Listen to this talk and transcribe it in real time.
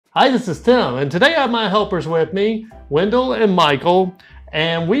Hi, this is Tim, and today I have my helpers with me, Wendell and Michael,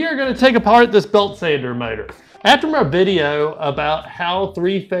 and we are going to take apart this belt sander motor. After my video about how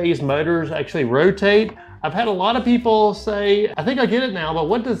three-phase motors actually rotate, I've had a lot of people say, I think I get it now, but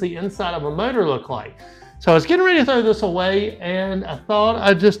what does the inside of a motor look like? So I was getting ready to throw this away, and I thought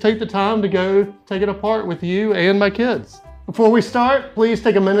I'd just take the time to go take it apart with you and my kids. Before we start, please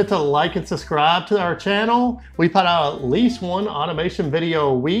take a minute to like and subscribe to our channel. We put out at least one automation video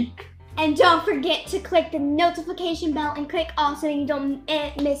a week. And don't forget to click the notification bell and click all so you don't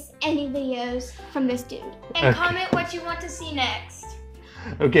miss any videos from this dude. And comment what you want to see next.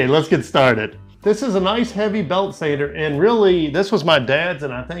 Okay, let's get started. This is a nice heavy belt sander, and really this was my dad's,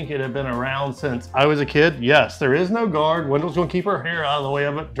 and I think it had been around since I was a kid. Yes, there is no guard. Wendell's gonna keep her hair out of the way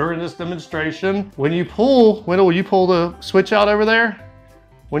of it during this demonstration. When you pull, Wendell, will you pull the switch out over there?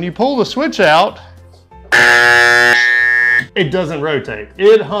 When you pull the switch out, it doesn't rotate.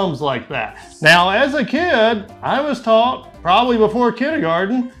 It hums like that. Now, as a kid, I was taught, probably before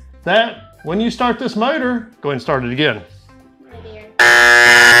kindergarten, that when you start this motor, go ahead and start it again.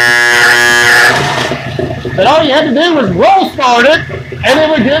 But all you had to do was roll start it, and it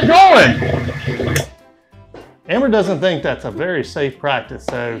would get going. Amber doesn't think that's a very safe practice,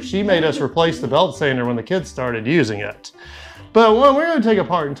 so she made us replace the belt sander when the kids started using it. But we're going to take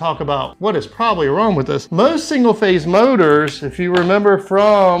apart and talk about what is probably wrong with this. Most single-phase motors, if you remember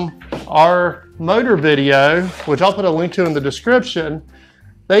from our motor video, which I'll put a link to in the description,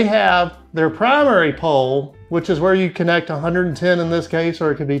 they have their primary pole, which is where you connect 110 in this case,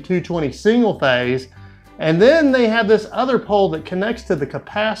 or it could be 220 single phase. And then they have this other pole that connects to the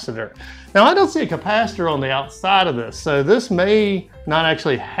capacitor. Now, I don't see a capacitor on the outside of this, so this may not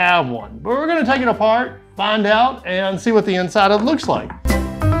actually have one. But we're going to take it apart, find out, and see what the inside of it looks like.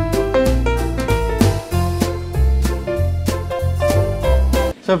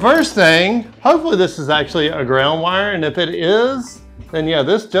 So first thing, hopefully this is actually a ground wire, and if it is, then yeah,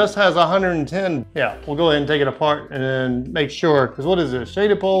 this just has 110. Yeah, we'll go ahead and take it apart and make sure, because what is this,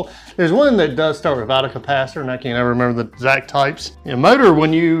 shaded pole? There's one that does start without a capacitor, and I can't ever remember the exact types. The motor,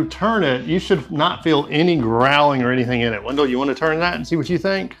 when you turn it, you should not feel any growling or anything in it. Wendell, you want to turn that and see what you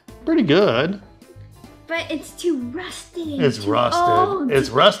think? Pretty good. But it's too rusty. It's rusted. Old. It's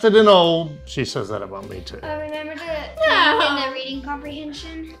rusted and old. She says that about me too. Remember in the reading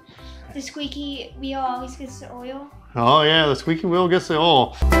comprehension, the squeaky wheel always gets the oil? Oh yeah, the squeaky wheel gets the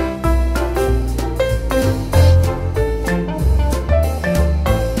oil.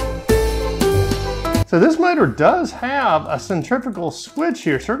 So this motor does have a centrifugal switch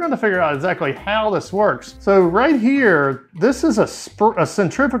here, so we're going to figure out exactly how this works. So right here, this is a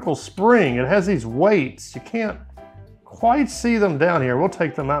centrifugal spring. It has these weights. You can't quite see them down here. We'll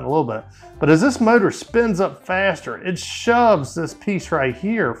take them out in a little bit. But as this motor spins up faster, it shoves this piece right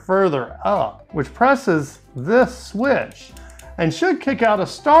here further up, which presses this switch and should kick out a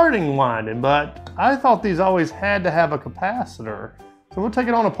starting winding, but I thought these always had to have a capacitor. So we'll take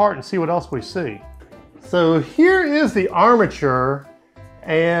it on apart and see what else we see. So here is the armature,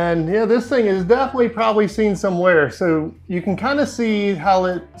 and yeah, this thing is definitely probably seen somewhere. So you can kind of see how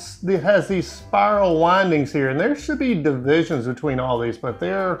it has these spiral windings here, and there should be divisions between all these, but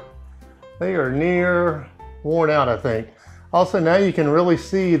they are near worn out, I think. Also, now you can really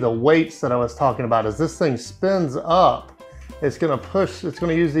see the weights that I was talking about. As this thing spins up, it's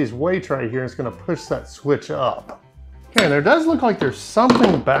gonna use these weights right here, and it's gonna push that switch up. Okay, there does look like there's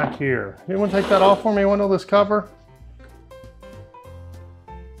something back here. You want to take that off for me, Wendell, this cover?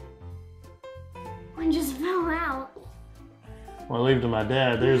 One just fell out. Well, I leave it to my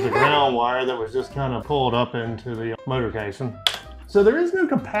dad. There's the ground wire that was just kind of pulled up into the motor casing. So there is no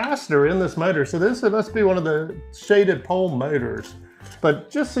capacitor in this motor, so this must be one of the shaded pole motors.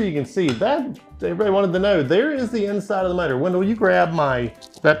 But just so you can see, that everybody wanted to know, there is the inside of the motor. Wendell, will you grab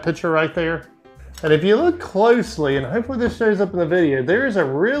that picture right there? And if you look closely, and hopefully this shows up in the video, there's a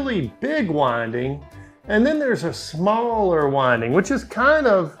really big winding, and then there's a smaller winding, which is kind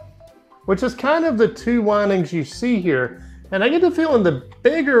of the two windings you see here. And I get the feeling the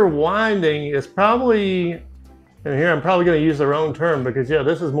bigger winding is probably, and here I'm probably going to use the wrong term because yeah,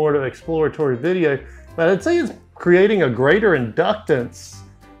 this is more of an exploratory video, but I'd say it's creating a greater inductance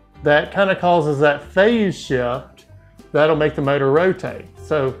that kind of causes that phase shift that'll make the motor rotate.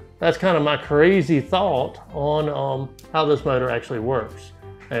 So that's kind of my crazy thought on how this motor actually works.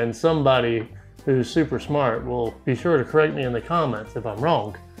 And somebody who's super smart will be sure to correct me in the comments if I'm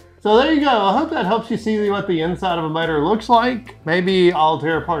wrong. So there you go. I hope that helps you see what the inside of a motor looks like. Maybe I'll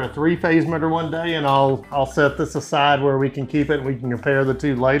tear apart a three-phase motor one day and I'll set this aside where we can keep it and we can compare the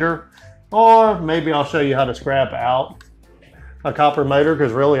two later. Or maybe I'll show you how to scrap out a copper motor,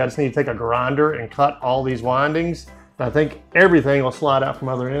 because really I just need to take a grinder and cut all these windings. I think everything will slide out from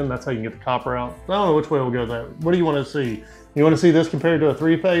the other end. That's how you can get the copper out. I don't know which way we'll go that. What do you want to see? You want to see this compared to a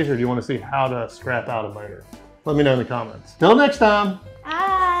 3-phase, or do you want to see how to scrap out a motor? Let me know in the comments. Till next time.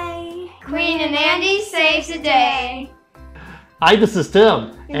 Bye. Queen and Andy saves the day. Hi, this is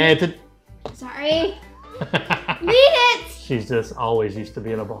Tim. And Sorry. Read it. she's just always used to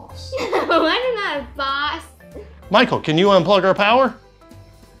being a boss. I'm not a boss. Michael, can you unplug our power?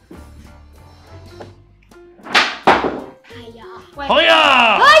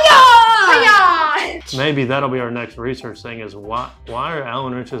 Hiya! Hiya! Maybe that'll be our next research thing is why are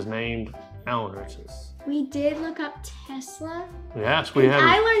Allen wrenches named Allen wrenches? We did look up Tesla. Yes, we have.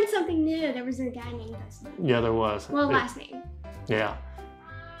 I learned something new. There was a guy named Tesla. Yeah, there was. Well, last name. Yeah.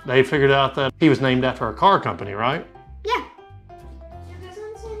 They figured out that he was named after a car company, right? Yeah.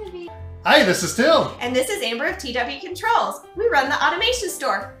 Hi, this is Tim. And this is Amber of TW Controls. We run the automation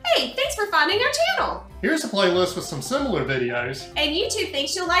store. Hey, thanks for finding our channel. Here's a playlist with some similar videos. And YouTube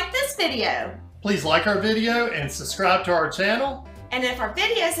thinks you'll like this video. Please like our video and subscribe to our channel. And if our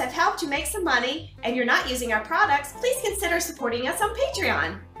videos have helped you make some money and you're not using our products, please consider supporting us on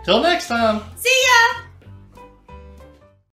Patreon. Till next time. See ya!